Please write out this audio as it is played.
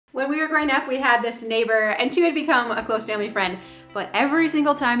When we were growing up, we had this neighbor and she had become a close family friend, but every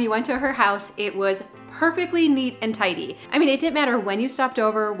single time you went to her house, it was perfectly neat and tidy. I mean, it didn't matter when you stopped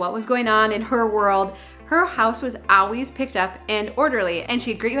over, what was going on in her world, her house was always picked up and orderly. And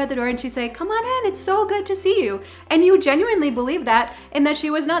she'd greet you at the door and she'd say, "Come on in, it's so good to see you." And you genuinely believed that, and that she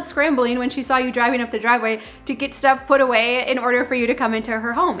was not scrambling when she saw you driving up the driveway to get stuff put away in order for you to come into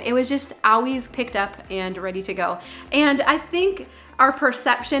her home. It was just always picked up and ready to go. And I think our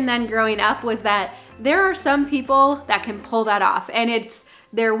perception then growing up was that there are some people that can pull that off, and it's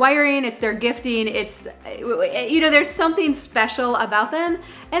their wiring, it's their gifting, it's, you know, there's something special about them.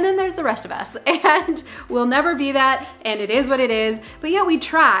 And then there's the rest of us, and we'll never be that, and it is what it is. But yeah, we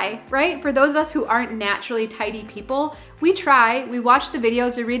try, right? For those of us who aren't naturally tidy people, we try, we watch the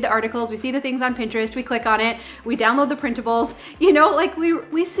videos, we read the articles, we see the things on Pinterest, we click on it, we download the printables, you know, like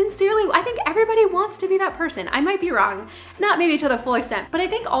we sincerely, I think everybody wants to be that person. I might be wrong, not maybe to the full extent, but I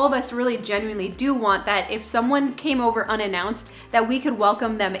think all of us really genuinely do want that if someone came over unannounced, that we could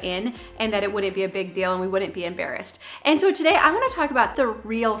welcome them in and that it wouldn't be a big deal and we wouldn't be embarrassed. And so today I wanna talk about the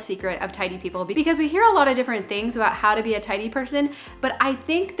real secret of tidy people, because we hear a lot of different things about how to be a tidy person, but I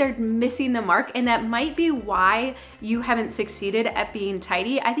think they're missing the mark, and that might be why you haven't succeeded at being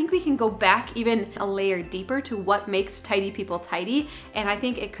tidy. I think we can go back even a layer deeper to what makes tidy people tidy, and I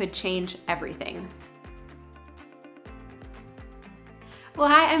think it could change everything. Well,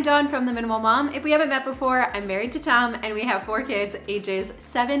 hi, I'm Dawn from The Minimal Mom. If we haven't met before, I'm married to Tom and we have 4 kids ages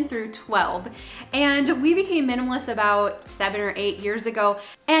 7 through 12. And we became minimalist about 7 or 8 years ago.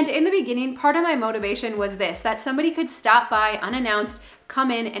 And in the beginning, part of my motivation was this, that somebody could stop by unannounced,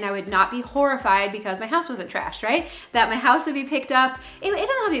 come in, and I would not be horrified because my house wasn't trashed, right? That my house would be picked up. It doesn't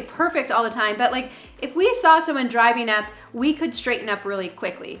have to be perfect all the time, but like if we saw someone driving up, we could straighten up really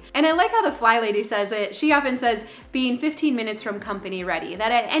quickly. And I like how the Fly Lady says it. She often says being 15 minutes from company ready,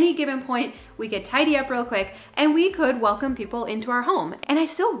 that at any given point, we could tidy up real quick and we could welcome people into our home. And I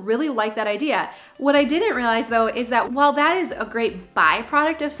still really like that idea. What I didn't realize though is that while that is a great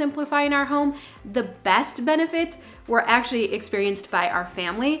byproduct of simplifying our home, the best benefits were actually experienced by our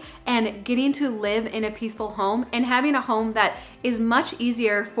family, and getting to live in a peaceful home and having a home that is much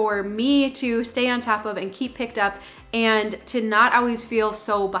easier for me to stay on top of and keep picked up, and to not always feel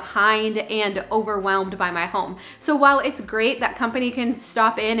so behind and overwhelmed by my home. So while it's great that company can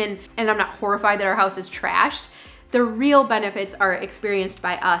stop in and I'm not horrified that our house is trashed, the real benefits are experienced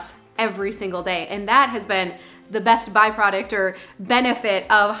by us every single day. And that has been the best byproduct or benefit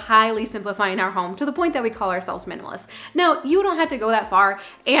of highly simplifying our home, to the point that we call ourselves minimalists. Now, you don't have to go that far,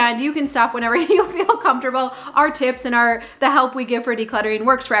 and you can stop whenever you feel comfortable. Our tips and the help we give for decluttering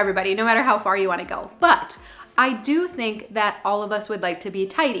works for everybody, no matter how far you wanna go. But I do think that all of us would like to be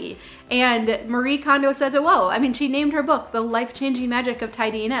tidy. And Marie Kondo says it well. I mean, she named her book, The Life-Changing Magic of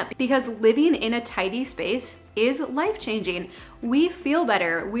Tidying Up, because living in a tidy space is life-changing. We feel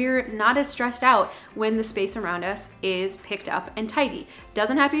better. We're not as stressed out when the space around us is picked up and tidy.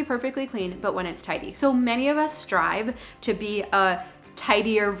 Doesn't have to be perfectly clean, but when it's tidy. So many of us strive to be a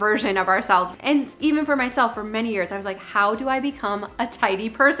tidier version of ourselves. And even for myself, for many years, I was like, how do I become a tidy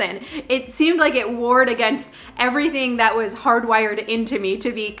person? It seemed like it warred against everything that was hardwired into me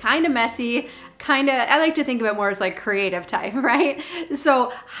to be kind of messy, I like to think of it more as like creative type, right?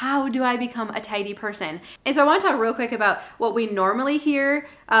 So how do I become a tidy person? And so I want to talk real quick about what we normally hear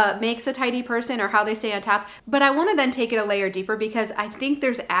makes a tidy person, or how they stay on top. But I want to then take it a layer deeper, because I think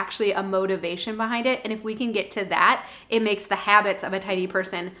there's actually a motivation behind it. And if we can get to that, it makes the habits of a tidy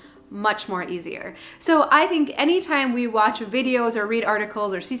person much more easier. So I think anytime we watch videos or read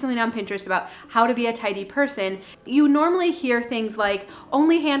articles or see something on Pinterest about how to be a tidy person, you normally hear things like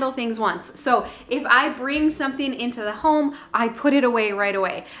only handle things once. So if I bring something into the home, I put it away right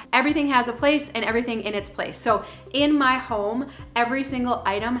away. Everything has a place and everything in its place. So in my home, every single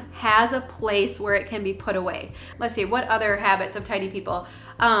item has a place where it can be put away. Let's see, what other habits of tidy people?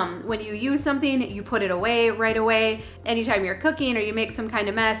 When you use something, you put it away right away. Anytime you're cooking or you make some kind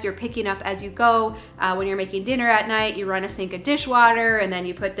of mess, you're picking up as you go. When you're making dinner at night, you run a sink of dishwater and then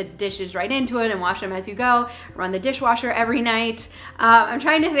you put the dishes right into it and wash them as you go. Run the dishwasher every night. I'm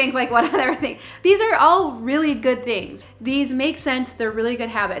trying to think like what other thing. These are all really good things. These make sense, they're really good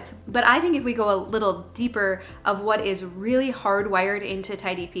habits. But I think if we go a little deeper of what is really hardwired into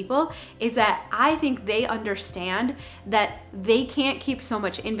tidy people, is that I think they understand that they can't keep so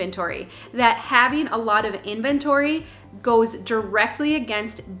much inventory, that having a lot of inventory goes directly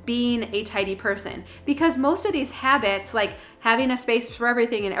against being a tidy person. Because most of these habits, like having a space for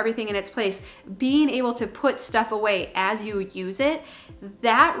everything and everything in its place, being able to put stuff away as you use it,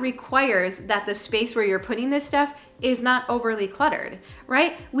 that requires that the space where you're putting this stuff is not overly cluttered,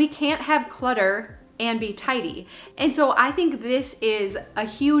 right? We can't have clutter and be tidy. And so I think this is a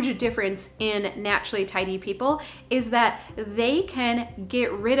huge difference in naturally tidy people, is that they can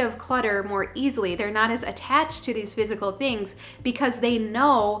get rid of clutter more easily. They're not as attached to these physical things because they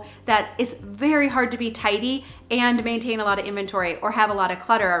know that it's very hard to be tidy and maintain a lot of inventory or have a lot of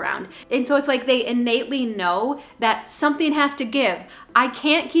clutter around. And so it's like they innately know that something has to give. I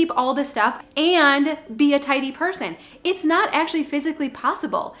can't keep all this stuff and be a tidy person. It's not actually physically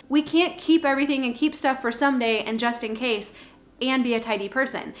possible. We can't keep everything and keep stuff for someday and just in case and be a tidy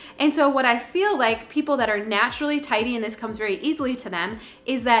person. And so what I feel like people that are naturally tidy, and this comes very easily to them,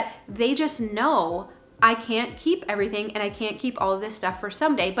 is that they just know I can't keep everything and I can't keep all of this stuff for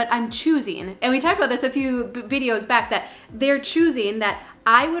someday, but I'm choosing. And we talked about this a few videos back, that they're choosing that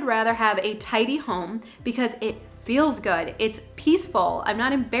I would rather have a tidy home because it feels good, it's peaceful, I'm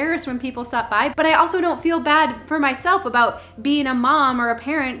not embarrassed when people stop by, but I also don't feel bad for myself about being a mom or a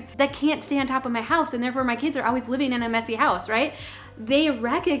parent that can't stay on top of my house and therefore my kids are always living in a messy house, right? They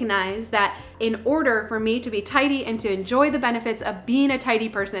recognize that in order for me to be tidy and to enjoy the benefits of being a tidy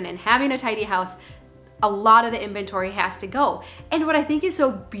person and having a tidy house, a lot of the inventory has to go. And what I think is so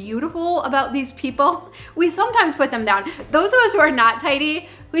beautiful about these people, we sometimes put them down. Those of us who are not tidy,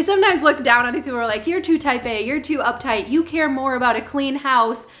 we sometimes look down on these people who are like, you're too type A, you're too uptight, you care more about a clean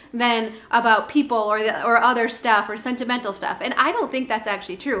house than about people or other stuff or sentimental stuff. And I don't think that's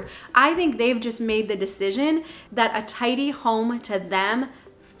actually true. I think they've just made the decision that a tidy home to them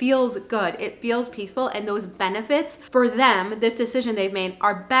feels good, it feels peaceful, and those benefits for them, this decision they've made,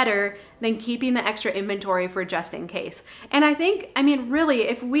 are better than keeping the extra inventory for just in case. And I think, I mean, really,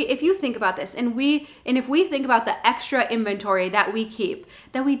 if you think about this, and if we think about the extra inventory that we keep,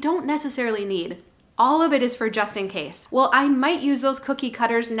 that we don't necessarily need, all of it is for just in case. Well, I might use those cookie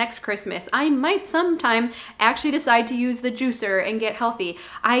cutters next Christmas. I might sometime actually decide to use the juicer and get healthy.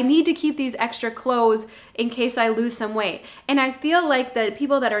 I need to keep these extra clothes in case I lose some weight. And I feel like the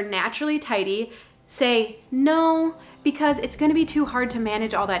people that are naturally tidy say no, because it's gonna be too hard to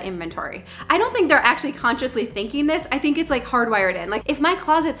manage all that inventory. I don't think they're actually consciously thinking this. I think it's like hardwired in. Like if my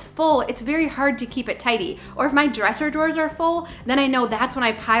closet's full, it's very hard to keep it tidy. Or if my dresser drawers are full, then I know that's when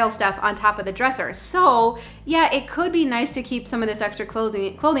I pile stuff on top of the dresser. So yeah, it could be nice to keep some of this extra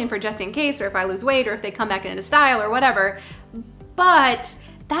clothing for just in case, or if I lose weight, or if they come back into style or whatever. But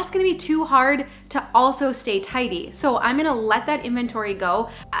that's gonna be too hard to also stay tidy. So I'm gonna let that inventory go.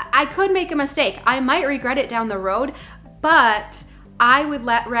 I could make a mistake. I might regret it down the road, but I would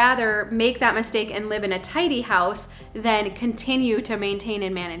rather make that mistake and live in a tidy house than continue to maintain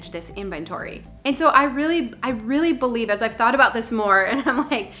and manage this inventory. And so I really believe, as I've thought about this more, and I'm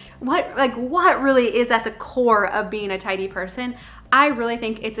like, what really is at the core of being a tidy person? I really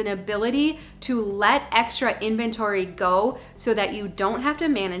think it's an ability to let extra inventory go so that you don't have to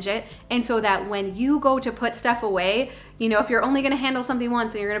manage it, and so that when you go to put stuff away, you know, if you're only gonna handle something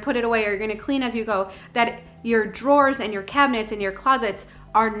once and you're gonna put it away or you're gonna clean as you go, that your drawers and your cabinets and your closets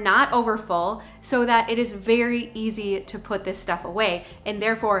are not overfull, so that it is very easy to put this stuff away, and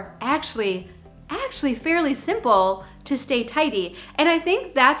therefore actually fairly simple to stay tidy. And I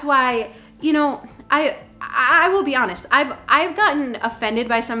think that's why, you know, I will be honest, I've gotten offended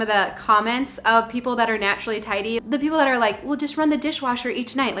by some of the comments of people that are naturally tidy. The people that are like, well, just run the dishwasher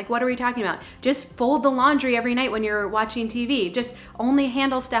each night. Like, what are we talking about? Just fold the laundry every night when you're watching TV. Just only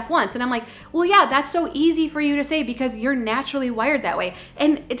handle stuff once. And I'm like, well, yeah, that's so easy for you to say because you're naturally wired that way.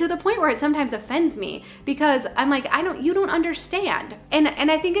 And to the point where it sometimes offends me, because I'm like, you don't understand. And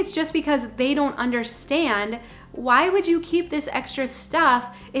I think it's just because they don't understand. Why would you keep this extra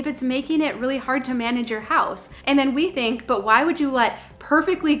stuff if it's making it really hard to manage your house? And then we think, but why would you let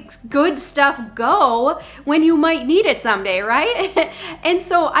perfectly good stuff go when you might need it someday, right? And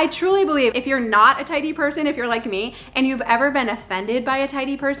so I truly believe if you're not a tidy person, if you're like me, and you've ever been offended by a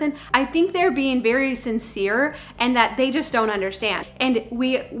tidy person, I think they're being very sincere and that they just don't understand. And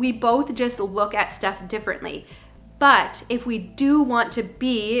we both just look at stuff differently. But if we do want to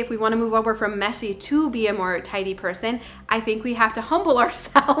if we want to move over from messy to be a more tidy person, I think we have to humble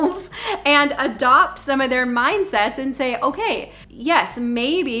ourselves and adopt some of their mindsets and say, okay, yes,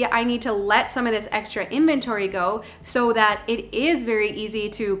 maybe I need to let some of this extra inventory go so that it is very easy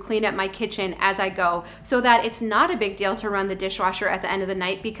to clean up my kitchen as I go, so that it's not a big deal to run the dishwasher at the end of the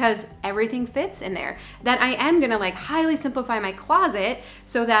night because everything fits in there. That I am gonna like highly simplify my closet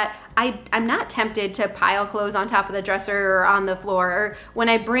so that I'm not tempted to pile clothes on top of the dresser or on the floor, or when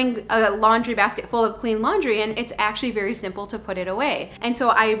I bring a laundry basket full of clean laundry in, it's actually very simple to put it away. And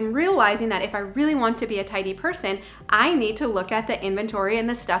so I'm realizing that if I really want to be a tidy person, I need to look at at the inventory and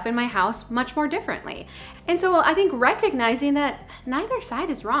the stuff in my house much more differently. And so I think recognizing that neither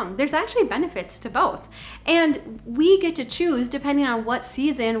side is wrong. There's actually benefits to both. And we get to choose, depending on what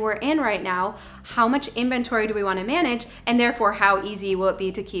season we're in right now, how much inventory do we want to manage, and therefore how easy will it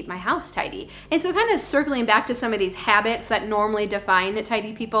be to keep my house tidy. And so kind of circling back to some of these habits that normally define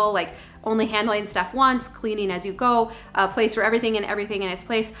tidy people, like only handling stuff once, cleaning as you go, a place for everything and everything in its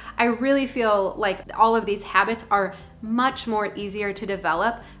place, I really feel like all of these habits are much more easier to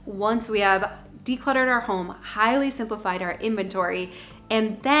develop once we have decluttered our home, highly simplified our inventory,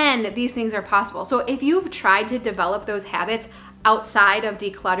 and then these things are possible. So if you've tried to develop those habits outside of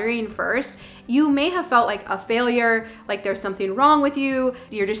decluttering first, you may have felt like a failure, like there's something wrong with you,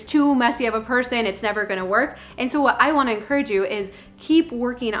 you're just too messy of a person, it's never gonna work. And so what I wanna encourage you is keep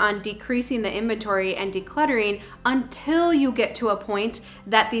working on decreasing the inventory and decluttering until you get to a point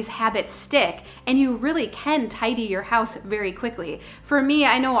that these habits stick and you really can tidy your house very quickly. For me,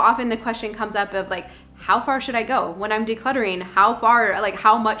 I know often the question comes up of like, how far should I go when I'm decluttering? How far, like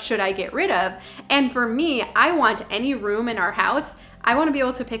how much should I get rid of? And for me, I want any room in our house, I want to be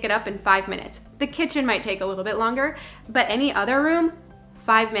able to pick it up in 5 minutes. The kitchen might take a little bit longer, but any other room,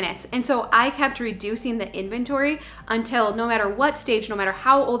 5 minutes. And so I kept reducing the inventory until no matter what stage, no matter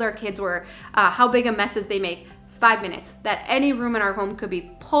how old our kids were, how big a messes they make, 5 minutes, that any room in our home could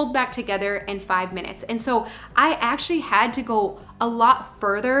be pulled back together in 5 minutes. And so I actually had to go a lot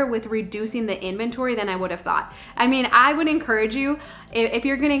further with reducing the inventory than I would have thought. I mean, I would encourage you, if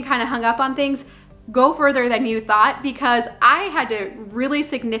you're getting kind of hung up on things, go further than you thought, because I had to really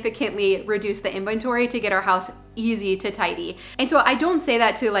significantly reduce the inventory to get our house easy to tidy. And so I don't say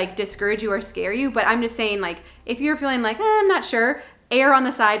that to like discourage you or scare you, but I'm just saying like, if you're feeling like, I'm not sure, err on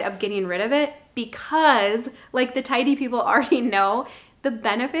the side of getting rid of it, because like the tidy people already know, the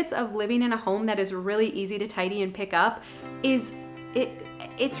benefits of living in a home that is really easy to tidy and pick up is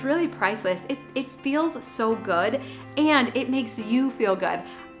it's really priceless. It feels so good and it makes you feel good.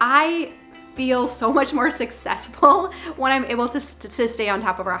 I feel so much more successful when I'm able to stay on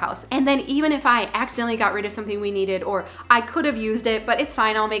top of our house. And then even if I accidentally got rid of something we needed, or I could have used it, but it's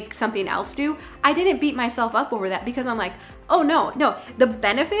fine, I'll make something else do, I didn't beat myself up over that, because I'm like, oh no, the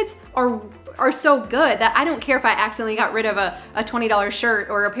benefits are so good that I don't care if I accidentally got rid of a $20 shirt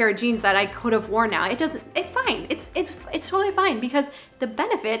or a pair of jeans that I could have worn now. It's fine. It's totally fine, because the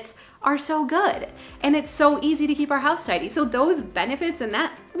benefits are so good and it's so easy to keep our house tidy. So those benefits and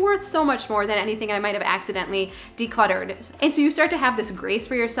that worth so much more than anything I might have accidentally decluttered. And so you start to have this grace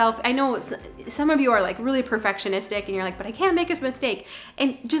for yourself. I know some of you are like really perfectionistic and you're like, but I can't make a mistake.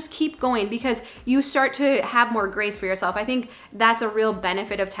 And just keep going, because you start to have more grace for yourself. I think that's a real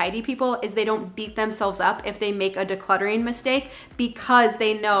benefit of tidy people, is they don't beat themselves up if they make a decluttering mistake, because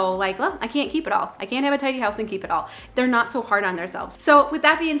they know like, well, I can't keep it all. I can't have a tidy house and keep it all. They're not so hard on themselves. So with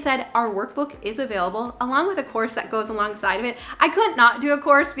that being said, our workbook is available along with a course that goes alongside of it. I couldn't not do a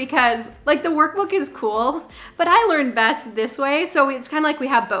course because like the workbook is cool, but I learn best this way. So it's kind of like we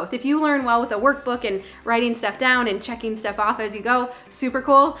have both. If you learn well with a workbook and writing stuff down and checking stuff off as you go, super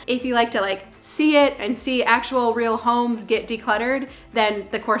cool. If you like to like see it and see actual real homes get decluttered, then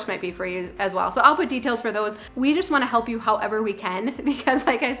the course might be for you as well. So I'll put details for those. We just want to help you however we can, because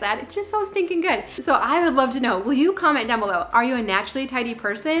like I said, it's just so stinking good. So I would love to know, will you comment down below, are you a naturally tidy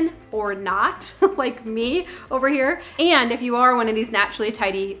person or not, like me over here? And if you are one of these naturally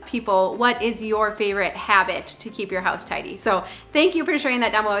tidy people, what is your favorite habit to keep your house tidy? So thank you for sharing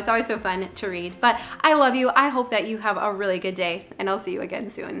that down below. It's always so fun to read. But I love you. I hope that you have a really good day, and I'll see you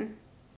again soon.